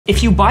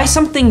If you buy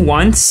something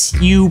once,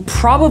 you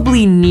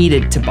probably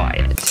needed to buy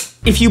it.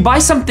 If you buy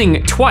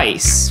something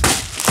twice,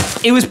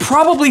 it was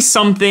probably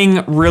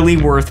something really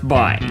worth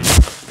buying.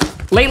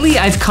 Lately,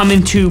 I've come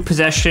into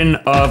possession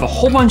of a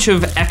whole bunch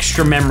of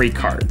extra memory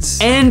cards.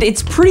 And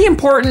it's pretty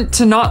important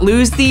to not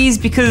lose these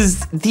because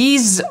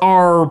these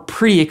are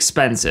pretty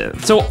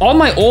expensive. So all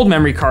my old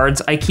memory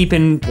cards, I keep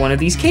in one of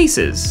these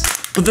cases.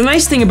 But the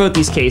nice thing about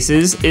these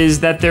cases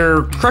is that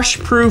they're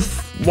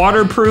crush-proof,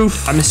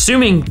 waterproof, I'm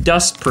assuming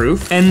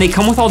dust-proof, and they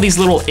come with all these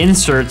little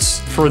inserts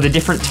for the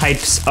different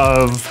types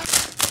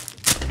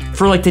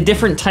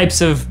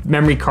of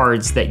memory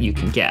cards that you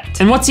can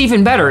get. And what's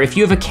even better, if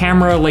you have a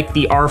camera like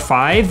the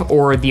R5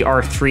 or the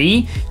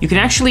R3, you can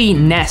actually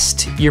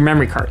nest your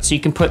memory card. So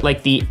you can put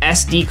like the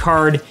SD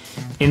card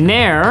in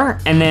there,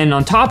 and then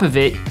on top of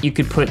it, you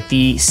could put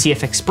the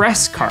CF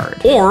Express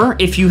card. Or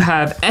if you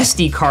have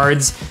SD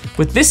cards,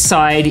 with this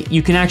side,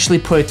 you can actually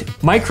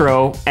put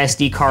micro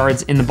SD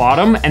cards in the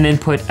bottom and then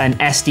put an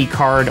SD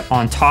card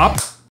on top.